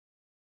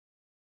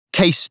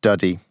Case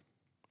study.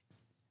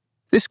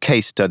 This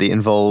case study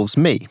involves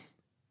me,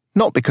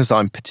 not because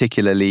I'm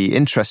particularly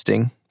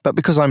interesting, but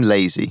because I'm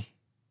lazy.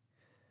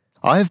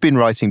 I have been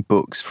writing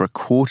books for a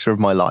quarter of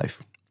my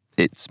life.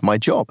 It's my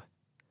job.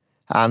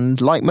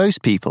 And like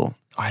most people,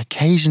 I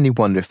occasionally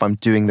wonder if I'm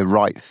doing the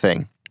right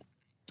thing.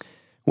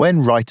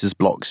 When writer's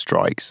block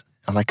strikes,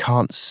 and I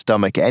can't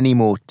stomach any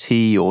more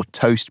tea or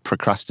toast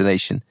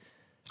procrastination,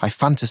 I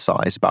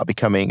fantasize about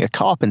becoming a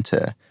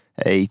carpenter,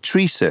 a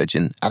tree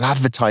surgeon, an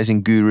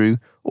advertising guru,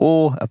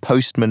 or a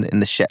postman in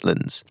the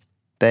Shetlands.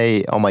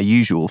 They are my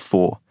usual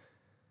four.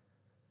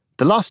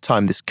 The last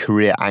time this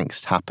career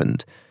angst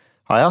happened,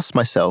 I asked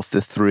myself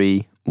the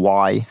three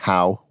why,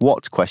 how,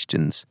 what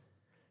questions.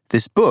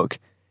 This book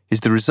is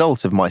the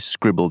result of my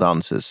scribbled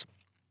answers.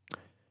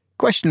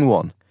 Question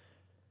 1.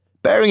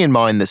 Bearing in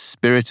mind the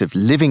spirit of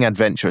living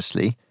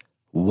adventurously,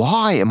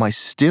 why am I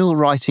still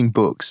writing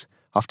books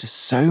after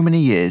so many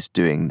years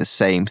doing the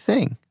same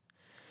thing?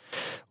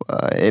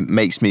 It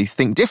makes me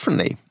think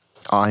differently.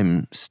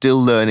 I'm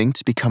still learning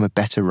to become a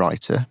better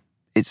writer.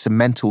 It's a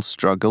mental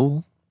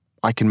struggle.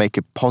 I can make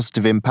a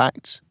positive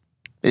impact.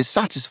 It's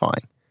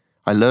satisfying.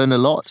 I learn a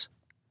lot.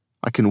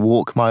 I can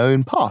walk my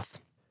own path.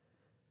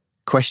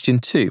 Question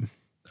 2.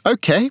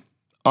 Okay,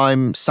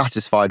 I'm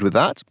satisfied with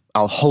that.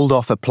 I'll hold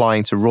off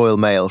applying to Royal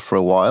Mail for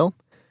a while.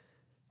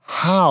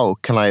 How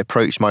can I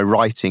approach my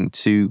writing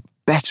to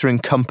better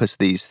encompass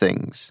these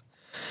things?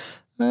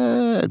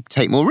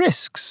 Take more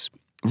risks.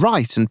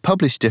 Write and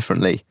publish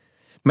differently.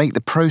 Make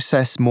the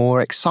process more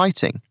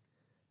exciting.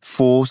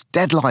 Force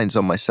deadlines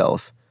on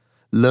myself.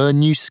 Learn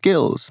new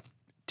skills.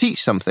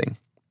 Teach something.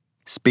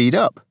 Speed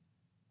up.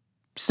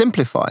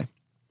 Simplify.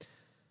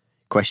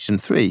 Question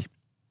 3.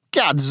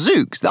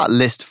 Gadzooks, that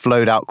list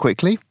flowed out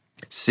quickly.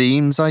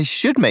 Seems I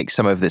should make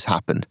some of this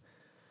happen.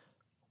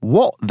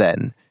 What,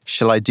 then,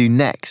 shall I do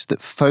next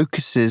that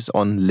focuses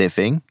on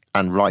living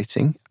and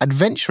writing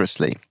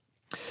adventurously?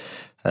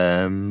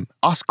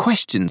 Ask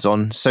questions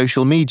on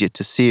social media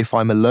to see if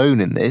I'm alone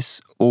in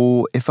this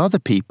or if other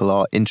people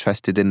are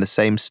interested in the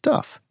same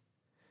stuff.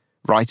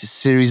 Write a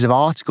series of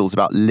articles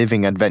about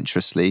living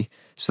adventurously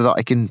so that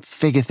I can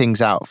figure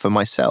things out for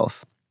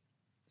myself.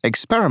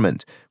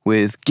 Experiment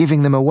with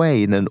giving them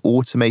away in an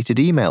automated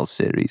email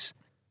series.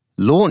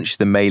 Launch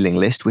the mailing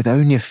list with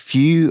only a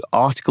few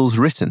articles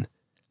written,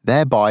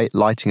 thereby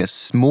lighting a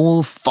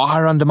small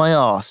fire under my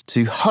arse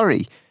to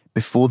hurry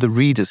before the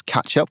readers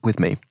catch up with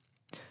me.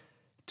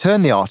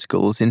 Turn the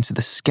articles into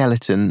the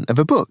skeleton of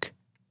a book.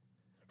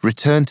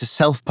 Return to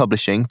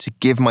self-publishing to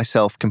give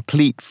myself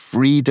complete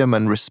freedom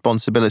and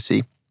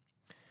responsibility.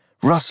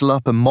 Rustle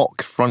up a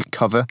mock front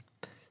cover,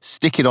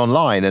 stick it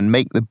online and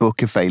make the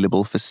book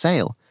available for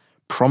sale,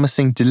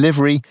 promising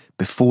delivery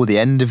before the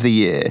end of the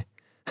year,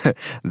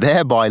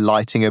 thereby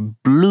lighting a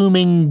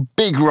blooming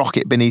big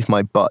rocket beneath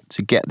my butt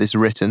to get this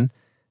written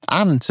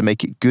and to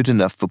make it good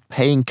enough for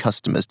paying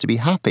customers to be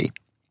happy.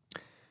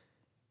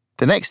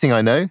 The next thing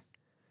I know,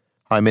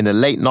 I'm in a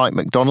late-night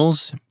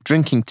McDonald's,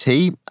 drinking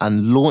tea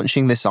and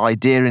launching this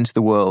idea into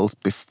the world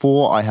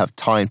before I have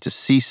time to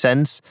see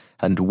sense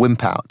and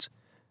wimp out.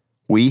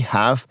 We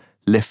have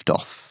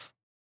liftoff.